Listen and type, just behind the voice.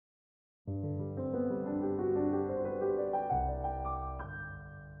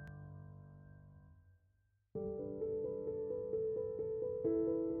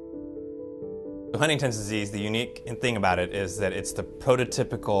Huntington's disease, the unique thing about it is that it's the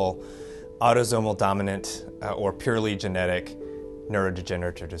prototypical autosomal dominant or purely genetic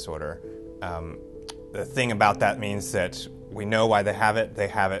neurodegenerative disorder. The thing about that means that we know why they have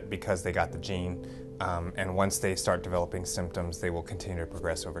it because they got the gene, and once they start developing symptoms, they will continue to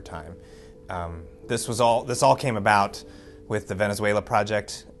progress over time. This all came about with the Venezuela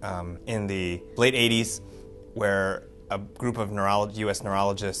project in the late 80s, where a group of U.S.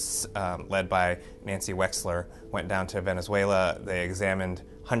 neurologists led by Nancy Wexler went down to Venezuela. They examined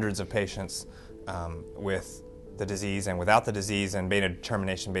hundreds of patients with the disease and without the disease and made a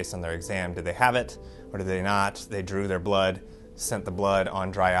determination based on their exam. Did they have it or did they not? They drew their blood, sent the blood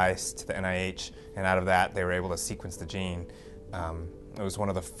on dry ice to the NIH, and out of that they were able to sequence the gene. It was one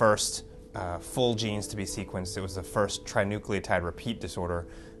of the first full genes to be sequenced. It was the first trinucleotide repeat disorder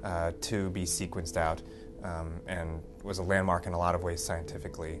to be sequenced out, and was a landmark in a lot of ways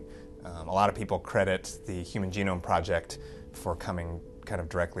scientifically. A lot of people credit the Human Genome Project for coming kind of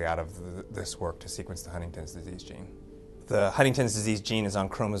directly out of this work to sequence the Huntington's disease gene. The Huntington's disease gene is on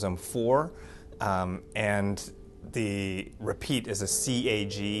chromosome 4, and the repeat is a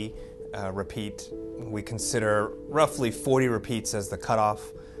CAG repeat. We consider roughly 40 repeats as the cutoff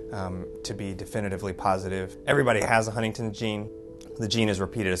to be definitively positive. Everybody has a Huntington's gene. The gene is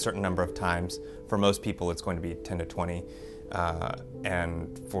repeated a certain number of times. For most people, it's going to be 10 to 20,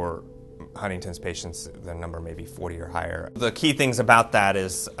 and for Huntington's patients, the number may be 40 or higher. The key things about that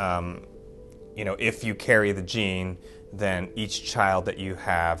is, if you carry the gene, then each child that you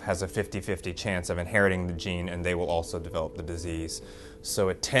have has a 50-50 chance of inheriting the gene, and they will also develop the disease. So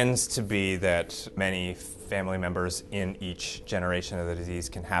it tends to be that many family members in each generation of the disease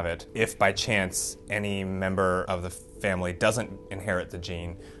can have it. If by chance any member of the family doesn't inherit the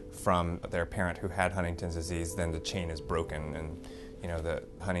gene from their parent who had Huntington's disease, then the chain is broken, and the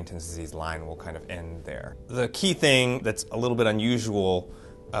Huntington's disease line will kind of end there. The key thing that's a little bit unusual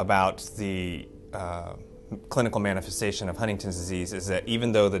about the clinical manifestation of Huntington's disease is that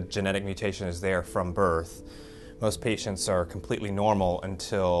even though the genetic mutation is there from birth, most patients are completely normal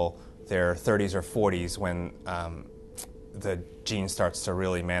until their 30s or 40s when the gene starts to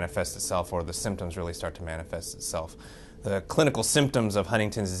really manifest itself, or the symptoms really start to manifest itself. The clinical symptoms of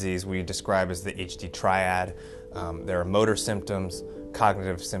Huntington's disease we describe as the HD triad. There are motor symptoms,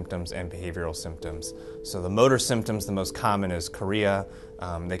 cognitive symptoms, and behavioral symptoms. So the motor symptoms, the most common is chorea.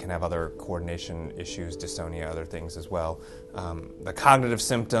 They can have other coordination issues, dystonia, other things as well. The cognitive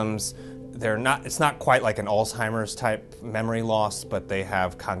symptoms, it's not quite like an Alzheimer's type memory loss, but they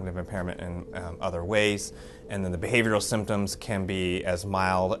have cognitive impairment in other ways. And then the behavioral symptoms can be as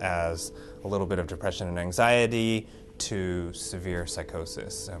mild as a little bit of depression and anxiety to severe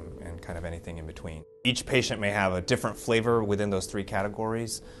psychosis, and kind of anything in between. Each patient may have a different flavor within those three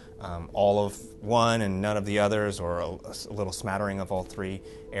categories, all of one and none of the others, or a little smattering of all three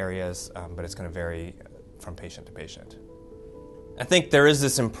areas, but it's going to vary from patient to patient. I think there is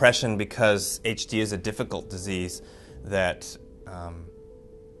this impression, because HD is a difficult disease, that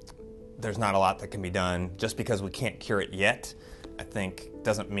there's not a lot that can be done. Just because we can't cure it yet, I think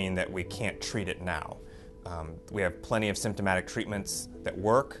doesn't mean that we can't treat it now. We have plenty of symptomatic treatments that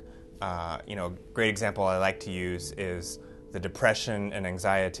work. A great example I like to use is the depression and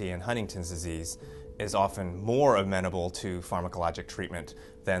anxiety in Huntington's disease is often more amenable to pharmacologic treatment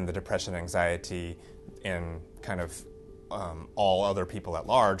than the depression and anxiety in kind of all other people at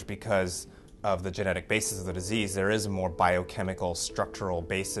large, because of the genetic basis of the disease. There is a more biochemical, structural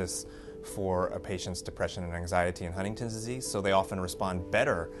basis for a patient's depression and anxiety in Huntington's disease, so they often respond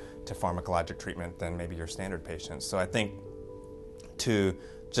better to pharmacologic treatment than maybe your standard patients. So I think to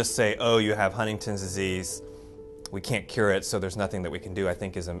just say, oh, you have Huntington's disease, we can't cure it, so there's nothing that we can do, I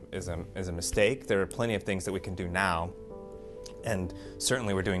think is a mistake. There are plenty of things that we can do now, and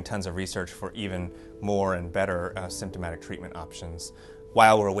certainly we're doing tons of research for even more and better symptomatic treatment options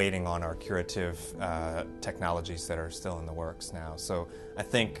while we're waiting on our curative technologies that are still in the works now. So I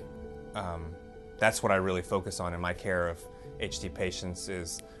think that's what I really focus on in my care of HD patients.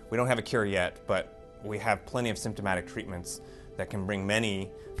 Is we don't have a cure yet, but we have plenty of symptomatic treatments that can bring many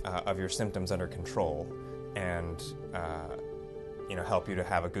of your symptoms under control and help you to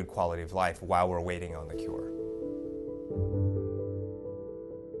have a good quality of life while we're waiting on the cure.